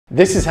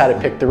This is how to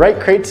pick the right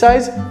crate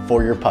size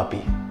for your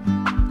puppy.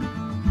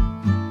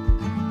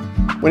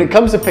 When it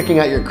comes to picking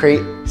out your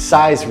crate,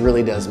 size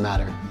really does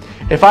matter.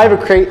 If I have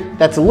a crate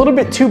that's a little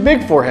bit too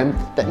big for him,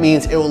 that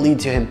means it will lead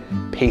to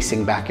him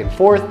pacing back and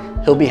forth.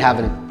 He'll be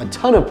having a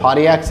ton of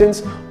potty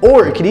accidents,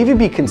 or it could even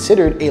be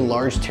considered a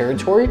large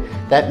territory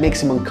that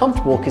makes him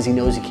uncomfortable because he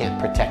knows he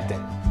can't protect it.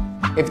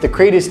 If the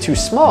crate is too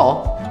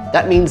small,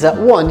 that means that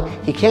one,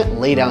 he can't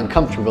lay down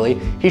comfortably.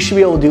 He should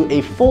be able to do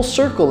a full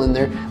circle in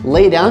there,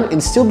 lay down,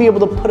 and still be able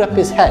to put up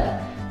his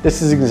head.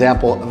 This is an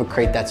example of a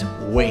crate that's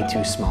way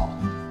too small.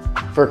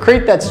 For a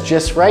crate that's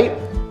just right,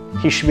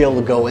 he should be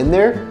able to go in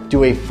there,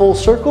 do a full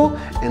circle,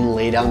 and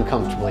lay down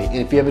comfortably. And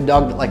if you have a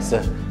dog that likes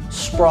to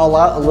sprawl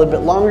out a little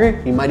bit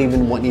longer, you might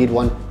even need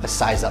one a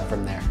size up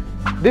from there.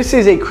 This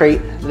is a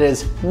crate that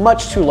is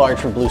much too large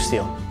for Blue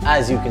Steel,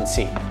 as you can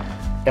see.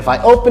 If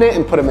I open it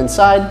and put him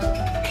inside,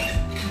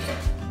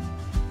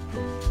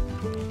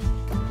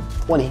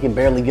 he can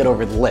barely get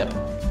over the lip.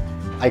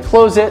 I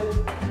close it,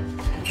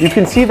 you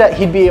can see that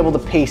he'd be able to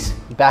pace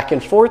back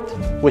and forth,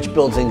 which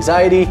builds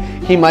anxiety.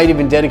 He might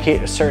even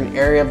dedicate a certain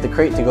area of the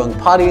crate to going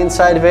potty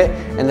inside of it,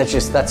 and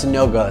that's a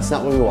no-go. That's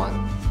not what we want.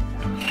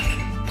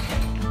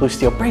 Blue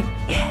Steel break,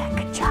 yeah,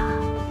 good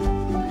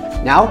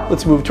job. Now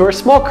let's move to our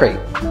small crate.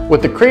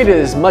 With the crate that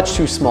is much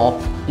too small,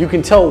 you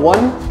can tell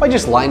one by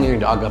just lining your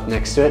dog up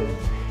next to it.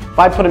 If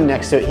I put him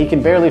next to it, he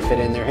can barely fit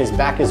in there. His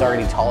back is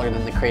already taller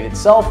than the crate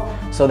itself,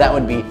 so that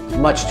would be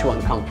much too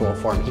uncomfortable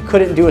for him. He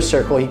couldn't do a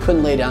circle, he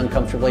couldn't lay down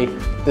comfortably.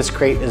 This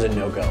crate is a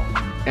no-go.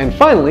 And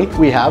finally,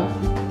 we have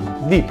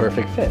the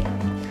perfect fit.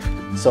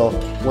 So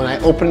when I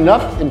open it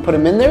up and put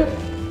him in there,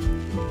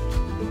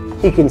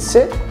 he can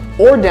sit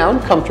or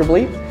down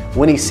comfortably.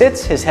 When he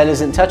sits, his head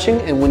isn't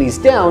touching, and when he's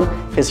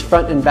down, his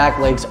front and back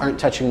legs aren't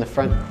touching the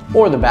front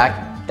or the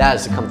back. That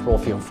is a comfortable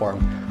feel for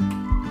him.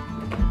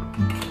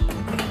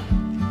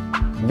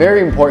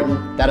 Very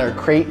important that our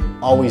crate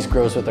always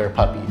grows with our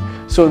puppy.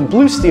 So when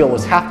Blue Steel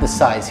was half the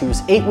size, he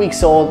was 8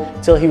 weeks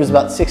old till he was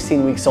about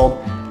 16 weeks old,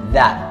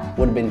 that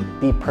would have been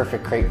the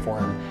perfect crate for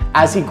him.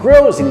 As he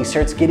grows and he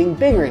starts getting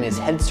bigger and his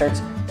head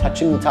starts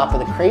touching the top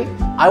of the crate,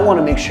 I want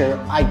to make sure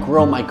I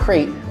grow my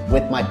crate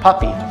with my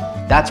puppy.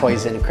 That's why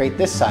he's in a crate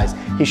this size.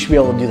 He should be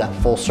able to do that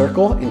full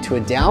circle into a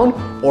down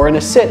or in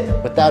a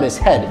sit without his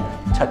head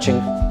touching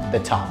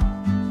the top.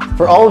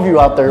 For all of you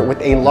out there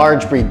with a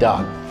large breed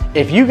dog,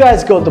 if you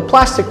guys go the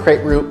plastic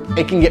crate route,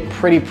 it can get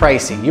pretty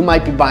pricey. You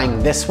might be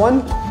buying this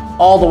one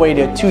all the way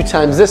to 2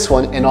 times this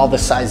one and all the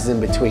sizes in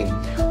between.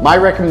 My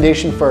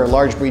recommendation for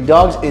large breed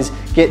dogs is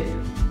get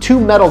 2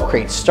 metal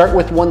crates. Start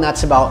with one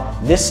that's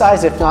about this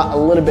size, if not a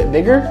little bit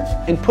bigger,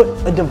 and put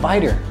a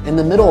divider in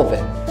the middle of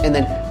it, and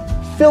then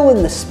fill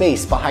in the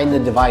space behind the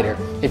divider.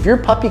 If your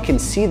puppy can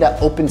see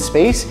that open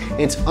space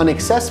and it's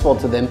inaccessible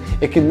to them,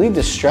 it can lead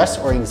to stress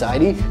or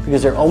anxiety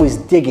because they're always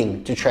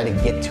digging to try to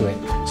get to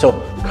it. So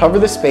cover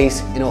the space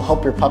and it'll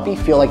help your puppy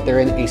feel like they're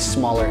in a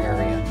smaller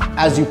area.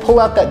 As you pull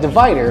out that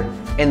divider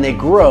and they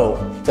grow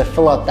to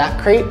fill out that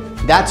crate,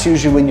 that's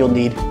usually when you'll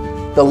need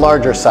the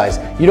larger size.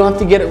 You don't have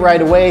to get it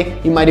right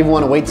away. You might even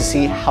want to wait to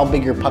see how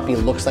big your puppy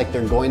looks like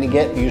they're going to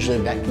get. Usually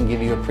that can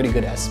give you a pretty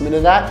good estimate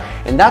of that.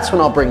 And that's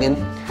when I'll bring in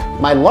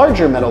my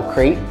larger metal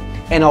crate,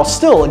 and I'll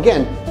still,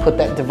 again, put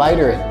that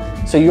divider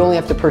in. So you only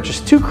have to purchase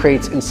 2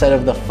 crates instead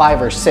of the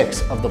 5 or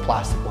 6 of the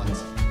plastic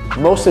ones.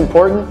 Most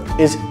important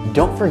is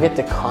don't forget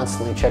to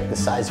constantly check the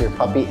size of your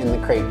puppy in the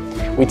crate.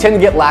 We tend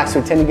to get lax,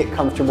 we tend to get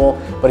comfortable,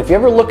 but if you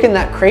ever look in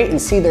that crate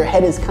and see their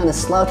head is kind of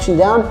slouching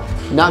down,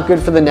 not good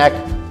for the neck,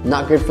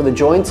 not good for the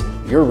joints,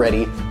 you're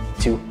ready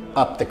to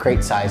up the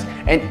crate size.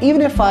 And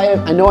even if I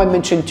know I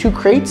mentioned 2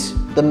 crates,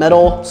 the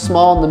metal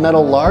small and the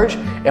metal large,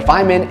 if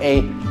I'm in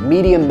a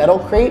medium metal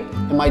crate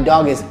and my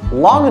dog is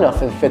long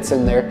enough and fits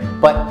in there,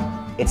 but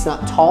it's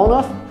not tall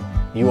enough,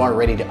 you are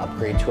ready to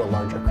upgrade to a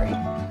larger crate.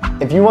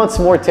 If you want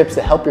some more tips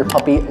to help your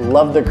puppy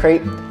love their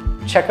crate,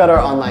 check out our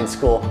online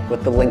school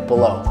with the link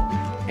below.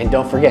 And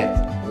don't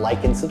forget,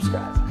 like and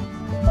subscribe.